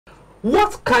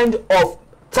what kind of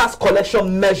tax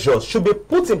collection measures should be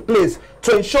put in place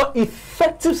to ensure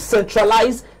effective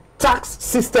centralized tax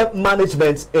system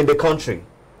management in the country?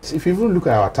 If you even look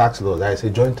at our tax laws, there is a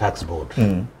joint tax board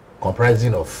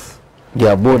comprising of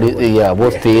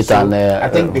both state so and I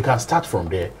think they can start from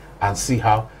there and see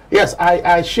how. Yes,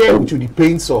 I share with you the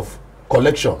pains of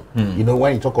collection. You know,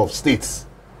 when you talk of states,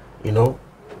 you know,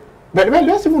 but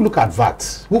let's even look at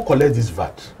VAT. Who collects this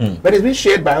VAT? But it's been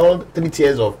shared by all 3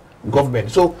 tiers of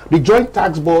government. So the joint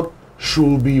tax board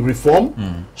should be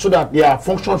reformed so that their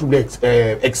functions will be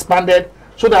expanded,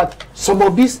 so that some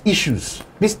of these issues,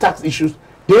 these tax issues,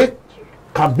 they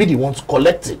can be the ones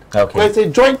collected. Okay. It's a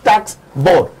joint tax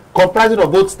board comprising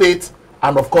of both states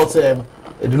and of course the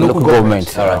local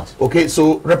government. All right. Okay,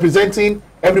 so representing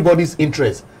everybody's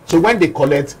interest. So when they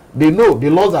collect, they know the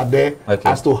laws are there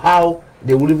as to how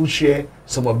they will even share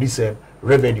some of this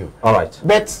revenue. All right.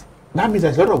 But that means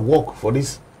there's a lot of work for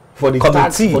this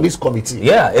committee.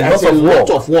 Yeah, there's a lot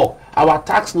of work. Our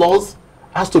tax laws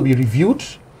has to be reviewed.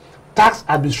 Tax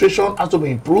administration has to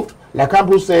be improved. Like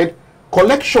Ambrose said,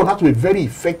 collection has to be very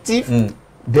effective.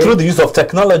 Through the use of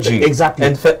technology. Exactly.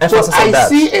 And so I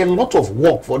see a lot of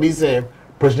work for this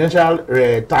presidential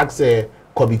tax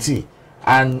committee.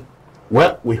 And,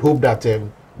 well, we hope that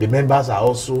the members are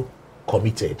also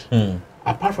committed.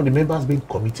 Apart from the members being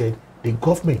committed, the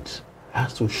government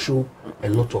has to show a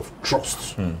lot of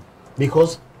trust.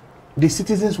 Because the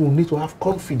citizens will need to have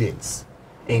confidence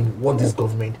in what this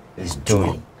government is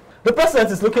doing. The president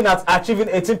is looking at achieving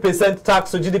 18% tax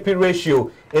to GDP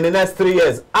ratio in the next 3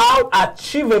 years. How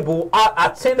achievable, how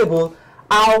attainable,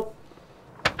 how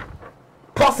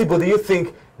possible do you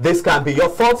think this can be? Your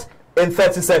thoughts in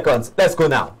 30 seconds. Let's go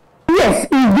now. Yes,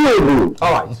 it's doable.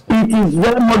 All right. It is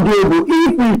very much doable.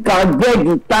 If we can get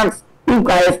the tax, if we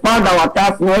can expand our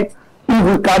tax net, if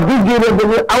we can be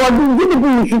durable, our GDP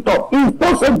will shoot up. It's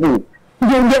possible. The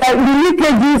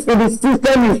leakages in the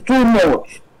system is too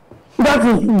much. That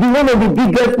is one of the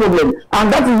biggest problems,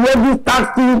 and that is where this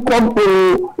tax thing come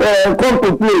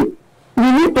to play.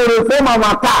 We need to reform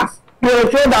our tax to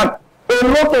ensure that a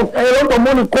lot of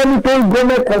money coming to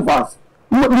government coffers.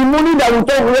 The money that we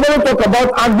never talk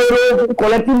about agbero,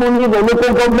 collecting money in the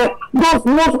local government,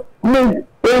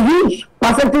 a huge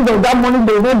percentage of that money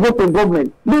does not go to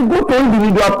government. They go to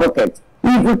individual pockets.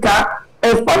 If we can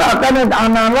expand our talent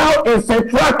and allow a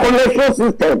central collection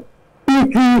system,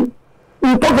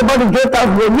 we talk about the joint tax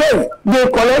board, yes, they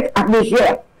collect and they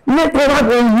share. Let us have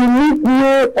a unique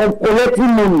way of collecting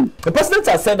money. The president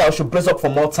has said that we should brace up for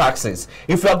more taxes.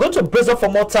 If we are going to brace up for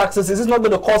more taxes, this is not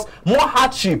going to cause more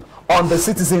hardship on the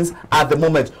citizens at the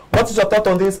moment. What is your thought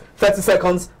on this? 30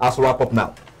 seconds as we wrap up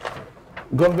now.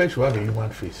 Government should have a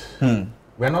human face.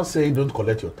 We are not saying don't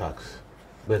collect your tax,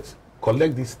 but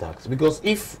collect this tax, because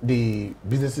if the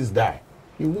businesses die,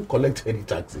 you won't collect any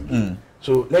tax again.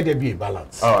 So let there be a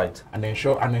balance. All right. And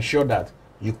ensure that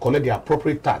you collect the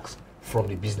appropriate tax from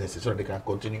the businesses so that they can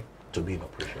continue to be in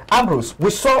operation. Ambrose, we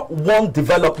saw one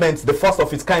development, the first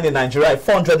of its kind in Nigeria, a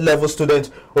 400-level student,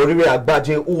 Oriri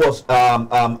Agbaje, who was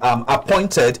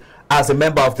appointed as a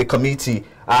member of the committee.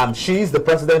 She is the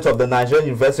president of the Nigerian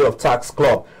University of Tax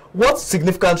Club. What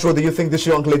significant role do you think this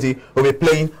young lady will be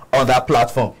playing on that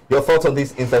platform? Your thoughts on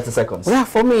this in 30 seconds. Well,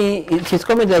 for me, she's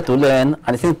coming there to learn and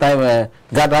at the same time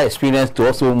gather experience to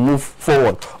also move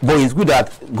forward. But it's good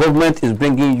that government is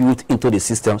bringing youth into the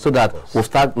system so that we'll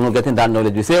start getting that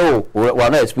knowledge. We say, oh, we're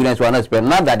not experienced, we're not experienced.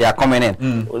 Now that they are coming in.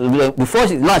 Before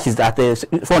she's at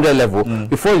the 400 level,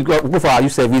 before you go for our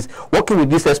youth service, working with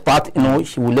this expert,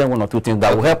 she will learn 1 or 2 things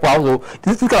that will help her. Also,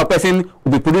 this kind of person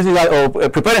will be producing or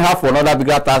preparing her for another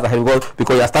bigger task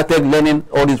because you have started learning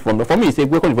all this from. For me, it's a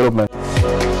great development.